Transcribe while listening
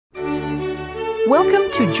Welcome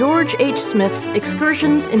to George H. Smith's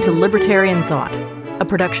Excursions into Libertarian Thought, a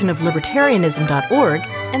production of Libertarianism.org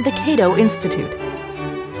and the Cato Institute.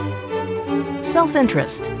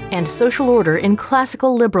 Self-Interest and Social Order in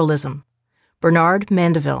Classical Liberalism. Bernard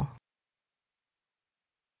Mandeville.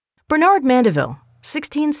 Bernard Mandeville,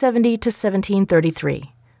 1670 to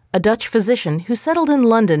 1733, a Dutch physician who settled in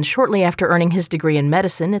London shortly after earning his degree in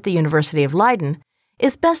medicine at the University of Leiden,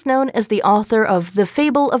 is best known as the author of The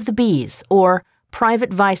Fable of the Bees, or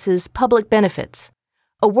Private Vices, Public Benefits,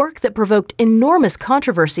 a work that provoked enormous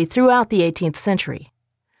controversy throughout the 18th century.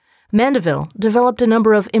 Mandeville developed a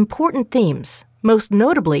number of important themes, most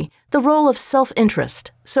notably the role of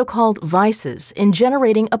self-interest, so-called vices, in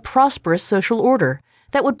generating a prosperous social order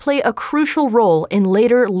that would play a crucial role in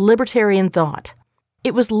later libertarian thought.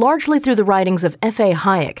 It was largely through the writings of F.A.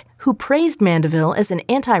 Hayek, who praised Mandeville as an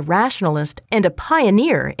anti-rationalist and a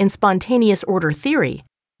pioneer in spontaneous order theory,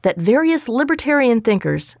 that various libertarian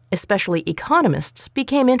thinkers, especially economists,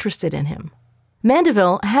 became interested in him.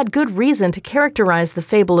 Mandeville had good reason to characterize The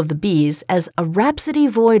Fable of the Bees as a rhapsody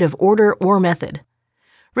void of order or method.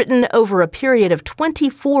 Written over a period of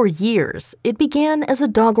 24 years, it began as a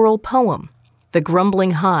doggerel poem, The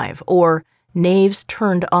Grumbling Hive, or Knaves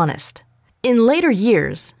Turned Honest. In later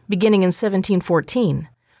years, beginning in 1714,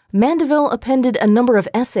 Mandeville appended a number of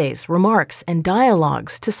essays, remarks, and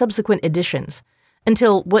dialogues to subsequent editions,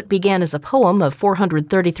 until what began as a poem of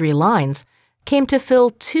 433 lines came to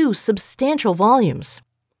fill 2 substantial volumes.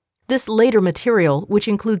 This later material, which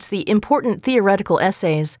includes the important theoretical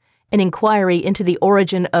essays, an inquiry into the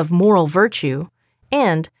origin of moral virtue,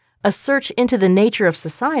 and a search into the nature of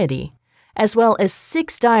society, as well as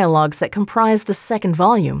 6 dialogues that comprise the second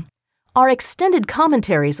volume, are extended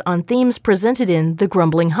commentaries on themes presented in The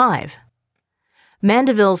Grumbling Hive.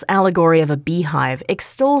 Mandeville's allegory of a beehive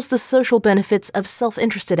extols the social benefits of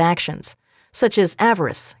self-interested actions, such as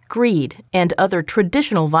avarice, greed, and other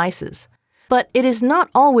traditional vices. But it is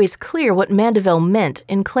not always clear what Mandeville meant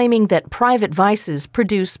in claiming that private vices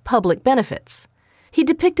produce public benefits. He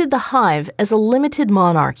depicted the hive as a limited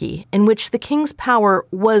monarchy in which the king's power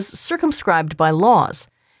was circumscribed by laws,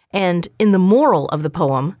 and in the moral of the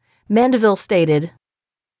poem, Mandeville stated,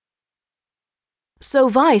 "So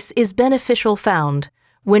vice is beneficial found,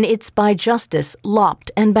 when it's by justice lopped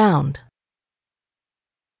and bound."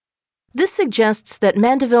 This suggests that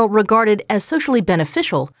Mandeville regarded as socially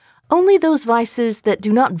beneficial only those vices that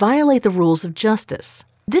do not violate the rules of justice.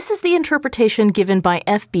 This is the interpretation given by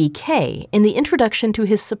F.B. Kay in the introduction to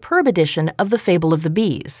his superb edition of The Fable of the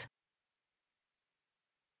Bees.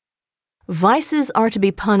 "Vices are to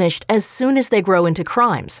be punished as soon as they grow into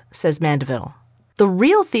crimes," says Mandeville. The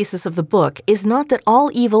real thesis of the book is not that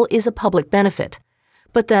all evil is a public benefit,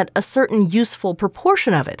 but that a certain useful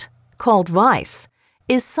proportion of it, called vice,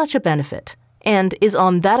 is such a benefit, and is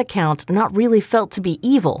on that account not really felt to be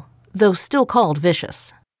evil, though still called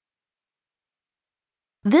vicious.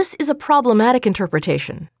 This is a problematic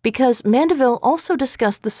interpretation because Mandeville also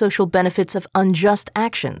discussed the social benefits of unjust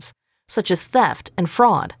actions, such as theft and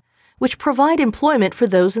fraud, which provide employment for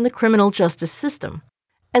those in the criminal justice system,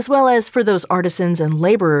 as well as for those artisans and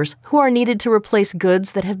laborers who are needed to replace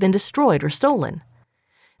goods that have been destroyed or stolen.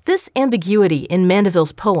 This ambiguity in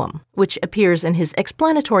Mandeville's poem, which appears in his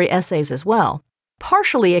explanatory essays as well,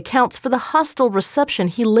 partially accounts for the hostile reception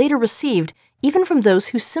he later received even from those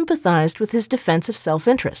who sympathized with his defense of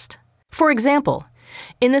self-interest. For example,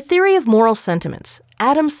 in The Theory of Moral Sentiments,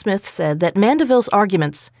 Adam Smith said that Mandeville's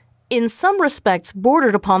arguments in some respects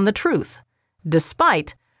bordered upon the truth,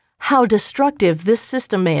 despite how destructive this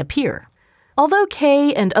system may appear. Although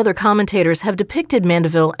Kay and other commentators have depicted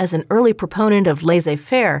Mandeville as an early proponent of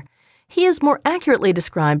laissez-faire, he is more accurately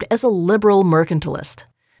described as a liberal mercantilist,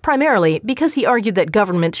 primarily because he argued that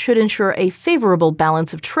government should ensure a favorable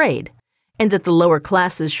balance of trade, and that the lower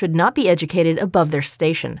classes should not be educated above their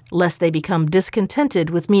station, lest they become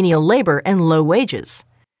discontented with menial labor and low wages.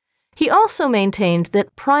 He also maintained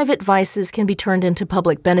that private vices can be turned into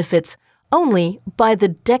public benefits only by the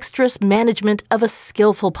dexterous management of a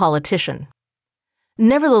skillful politician.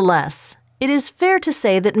 Nevertheless, it is fair to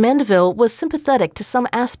say that Mandeville was sympathetic to some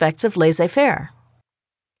aspects of laissez-faire.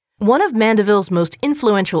 One of Mandeville's most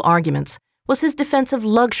influential arguments was his defense of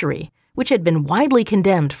luxury, which had been widely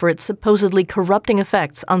condemned for its supposedly corrupting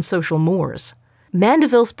effects on social mores.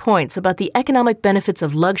 Mandeville's points about the economic benefits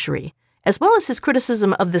of luxury, as well as his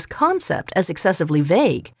criticism of this concept as excessively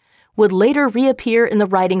vague, would later reappear in the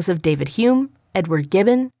writings of David Hume, Edward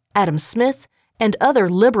Gibbon, Adam Smith, and other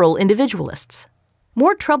liberal individualists.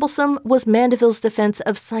 More troublesome was Mandeville's defense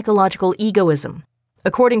of psychological egoism,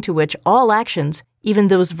 according to which all actions, Even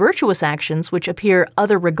those virtuous actions which appear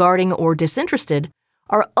other-regarding or disinterested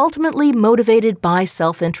are ultimately motivated by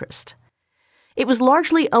self-interest. It was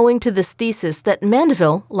largely owing to this thesis that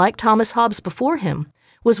Mandeville, like Thomas Hobbes before him,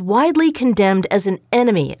 was widely condemned as an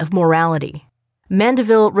enemy of morality.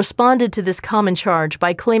 Mandeville responded to this common charge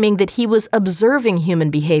by claiming that he was observing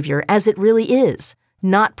human behavior as it really is,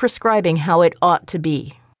 not prescribing how it ought to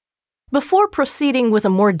be. Before proceeding with a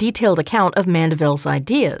more detailed account of Mandeville's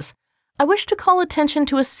ideas, I wish to call attention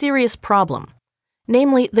to a serious problem,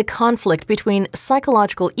 namely the conflict between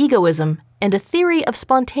psychological egoism and a theory of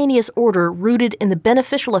spontaneous order rooted in the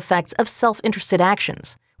beneficial effects of self-interested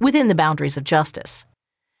actions within the boundaries of justice.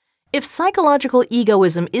 If psychological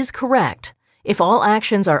egoism is correct, if all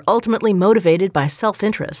actions are ultimately motivated by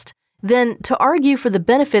self-interest, then to argue for the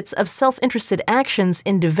benefits of self-interested actions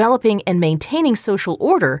in developing and maintaining social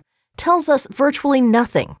order tells us virtually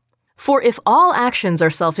nothing. For if all actions are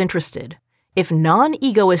self-interested, if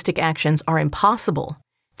non-egoistic actions are impossible,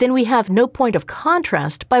 then we have no point of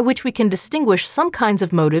contrast by which we can distinguish some kinds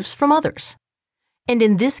of motives from others. And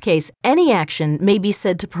in this case, any action may be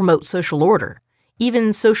said to promote social order.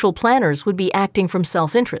 Even social planners would be acting from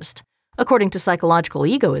self-interest, according to psychological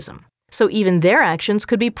egoism. So even their actions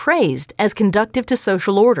could be praised as conducive to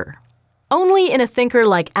social order. Only in a thinker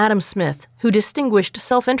like Adam Smith, who distinguished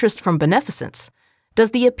self-interest from beneficence,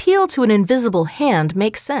 does the appeal to an invisible hand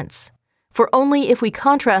make sense. For only if we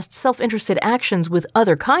contrast self-interested actions with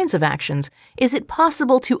other kinds of actions is it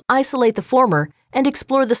possible to isolate the former and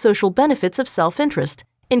explore the social benefits of self-interest,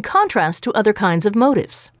 in contrast to other kinds of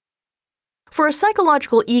motives. For a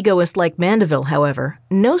psychological egoist like Mandeville, however,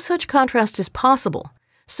 no such contrast is possible,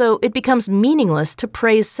 so it becomes meaningless to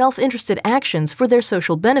praise self-interested actions for their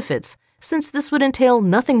social benefits, since this would entail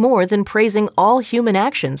nothing more than praising all human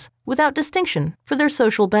actions without distinction for their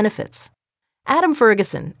social benefits. Adam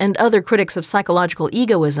Ferguson and other critics of psychological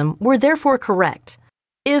egoism were therefore correct.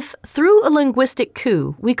 If, through a linguistic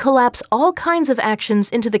coup, we collapse all kinds of actions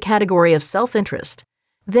into the category of self-interest,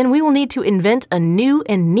 then we will need to invent a new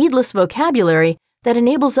and needless vocabulary that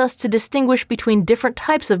enables us to distinguish between different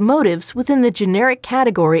types of motives within the generic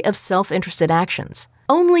category of self-interested actions.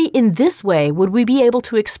 Only in this way would we be able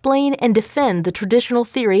to explain and defend the traditional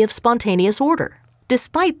theory of spontaneous order.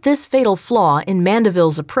 Despite this fatal flaw in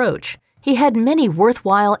Mandeville's approach, he had many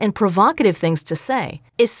worthwhile and provocative things to say,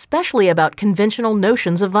 especially about conventional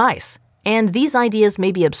notions of vice, and these ideas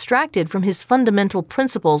may be abstracted from his fundamental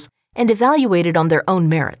principles and evaluated on their own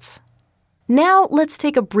merits. Now let's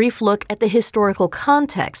take a brief look at the historical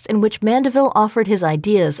context in which Mandeville offered his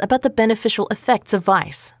ideas about the beneficial effects of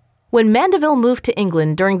vice. When Mandeville moved to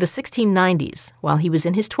England during the 1690s, while he was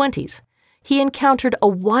in his 20s, he encountered a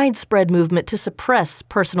widespread movement to suppress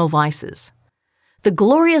personal vices. The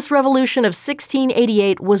Glorious Revolution of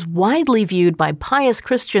 1688 was widely viewed by pious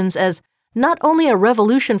Christians as not only a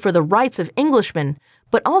revolution for the rights of Englishmen,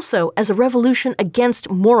 but also as a revolution against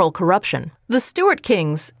moral corruption. The Stuart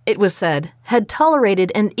kings, it was said, had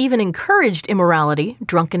tolerated and even encouraged immorality,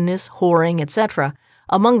 drunkenness, whoring, etc.,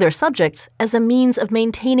 among their subjects as a means of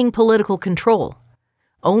maintaining political control.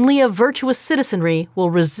 Only a virtuous citizenry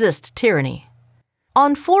will resist tyranny.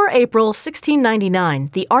 On 4 April 1699,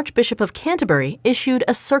 the Archbishop of Canterbury issued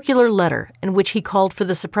a circular letter in which he called for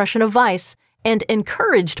the suppression of vice and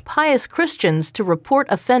encouraged pious Christians to report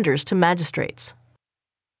offenders to magistrates.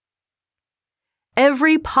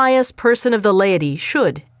 Every pious person of the laity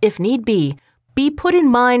should, if need be put in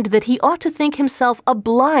mind that he ought to think himself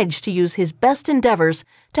obliged to use his best endeavors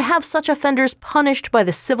to have such offenders punished by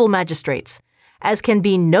the civil magistrates, as can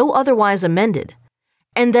be no otherwise amended,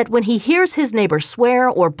 and that when he hears his neighbor swear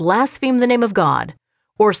or blaspheme the name of God,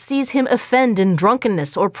 or sees him offend in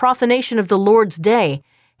drunkenness or profanation of the Lord's day,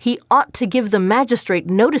 he ought to give the magistrate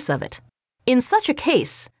notice of it. In such a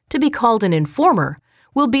case, to be called an informer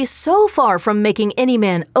will be so far from making any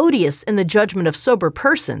man odious in the judgment of sober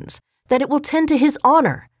persons that it will tend to his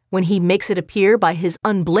honor when he makes it appear by his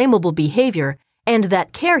unblameable behavior and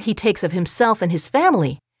that care he takes of himself and his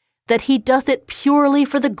family, that he doth it purely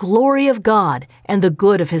for the glory of God and the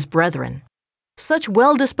good of his brethren. Such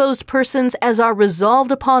well-disposed persons as are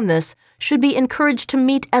resolved upon this should be encouraged to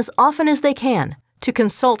meet as often as they can, to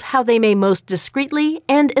consult how they may most discreetly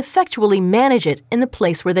and effectually manage it in the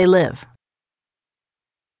place where they live.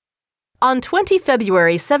 On 20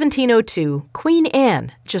 February 1702, Queen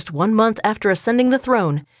Anne, just 1 month after ascending the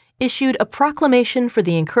throne, issued a proclamation for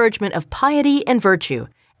the encouragement of piety and virtue,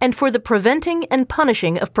 and for the preventing and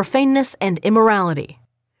punishing of profaneness and immorality.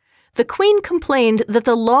 The Queen complained that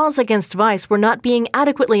the laws against vice were not being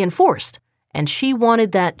adequately enforced, and she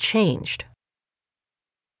wanted that changed.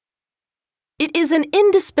 It is an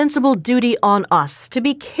indispensable duty on us to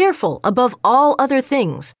be careful above all other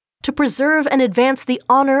things, to preserve and advance the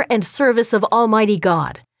honor and service of Almighty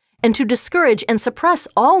God, and to discourage and suppress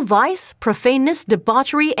all vice, profaneness,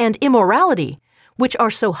 debauchery, and immorality, which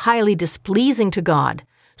are so highly displeasing to God,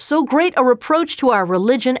 so great a reproach to our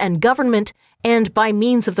religion and government, and by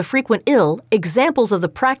means of the frequent ill examples of the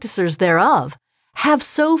practicers thereof, have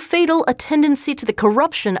so fatal a tendency to the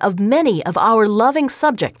corruption of many of our loving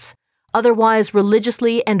subjects, otherwise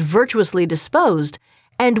religiously and virtuously disposed,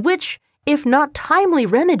 and which, if not timely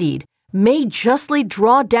remedied, may justly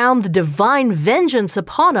draw down the divine vengeance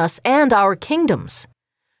upon us and our kingdoms.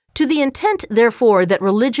 To the intent, therefore, that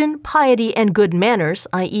religion, piety, and good manners,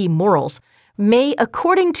 i.e. morals, may,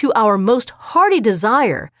 according to our most hearty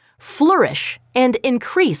desire, flourish and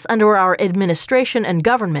increase under our administration and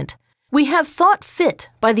government, we have thought fit,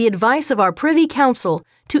 by the advice of our Privy Council,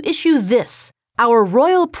 to issue this, our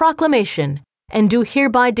royal proclamation, and do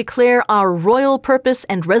hereby declare our royal purpose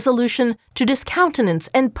and resolution to discountenance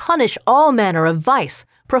and punish all manner of vice,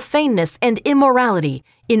 profaneness, and immorality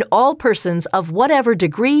in all persons of whatever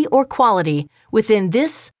degree or quality within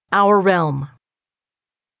this our realm.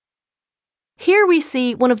 Here we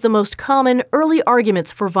see one of the most common early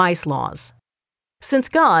arguments for vice laws. Since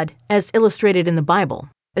God, as illustrated in the Bible,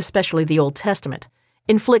 especially the Old Testament,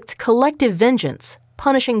 inflicts collective vengeance,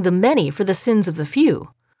 punishing the many for the sins of the few,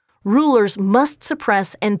 rulers must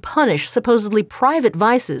suppress and punish supposedly private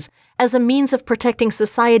vices as a means of protecting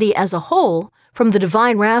society as a whole from the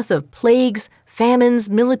divine wrath of plagues, famines,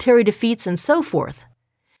 military defeats, and so forth.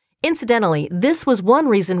 Incidentally, this was one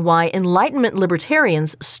reason why Enlightenment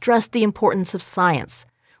libertarians stressed the importance of science,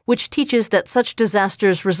 which teaches that such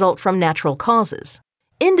disasters result from natural causes.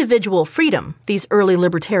 Individual freedom, these early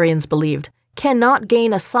libertarians believed, cannot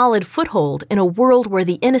gain a solid foothold in a world where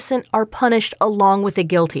the innocent are punished along with the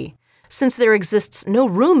guilty, since there exists no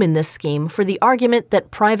room in this scheme for the argument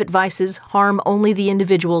that private vices harm only the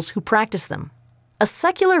individuals who practice them. A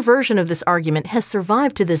secular version of this argument has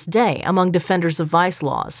survived to this day among defenders of vice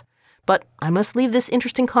laws, but I must leave this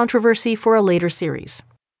interesting controversy for a later series.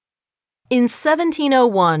 In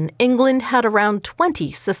 1701, England had around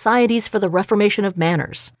 20 societies for the reformation of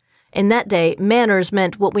manners. In that day, manners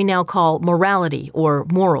meant what we now call morality or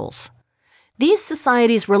morals. These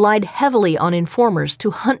societies relied heavily on informers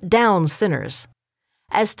to hunt down sinners.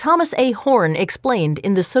 As Thomas A. Horne explained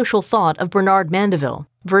in The Social Thought of Bernard Mandeville,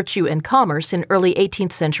 Virtue and Commerce in early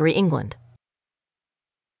 18th century England.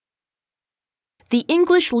 The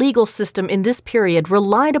English legal system in this period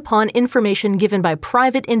relied upon information given by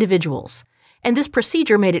private individuals, and this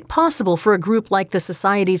procedure made it possible for a group like the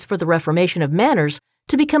Societies for the Reformation of Manners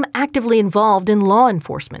to become actively involved in law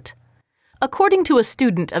enforcement. According to a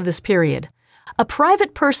student of this period, a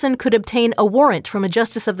private person could obtain a warrant from a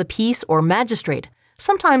justice of the peace or magistrate,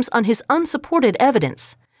 sometimes on his unsupported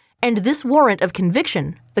evidence, and this warrant of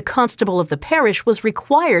conviction the constable of the parish was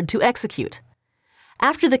required to execute.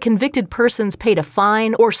 After the convicted persons paid a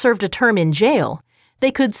fine or served a term in jail,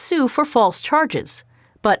 they could sue for false charges,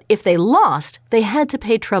 but if they lost, they had to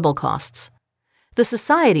pay treble costs. The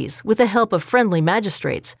societies, with the help of friendly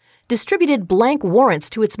magistrates, distributed blank warrants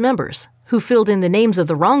to its members, who filled in the names of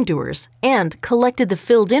the wrongdoers and collected the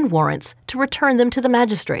filled-in warrants to return them to the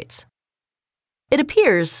magistrates. It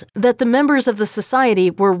appears that the members of the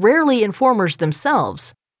society were rarely informers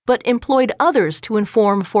themselves, but employed others to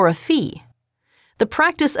inform for a fee. The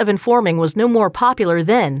practice of informing was no more popular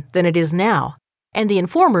then than it is now, and the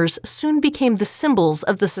informers soon became the symbols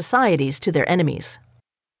of the societies to their enemies.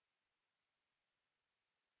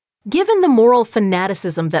 Given the moral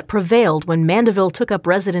fanaticism that prevailed when Mandeville took up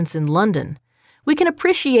residence in London, we can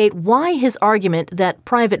appreciate why his argument that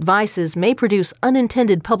private vices may produce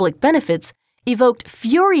unintended public benefits evoked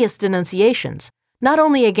furious denunciations, not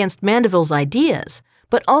only against Mandeville's ideas,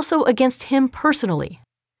 but also against him personally.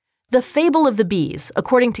 The fable of the bees,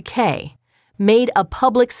 according to Kay, made a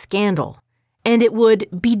public scandal, and it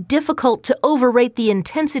would be difficult to overrate the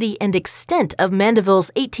intensity and extent of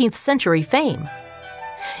Mandeville's 18th century fame.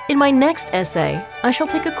 In my next essay, I shall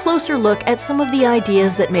take a closer look at some of the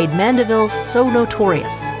ideas that made Mandeville so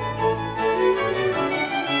notorious.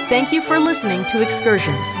 Thank you for listening to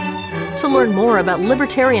Excursions. To learn more about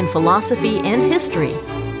libertarian philosophy and history,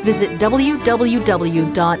 visit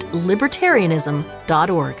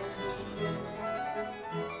www.libertarianism.org.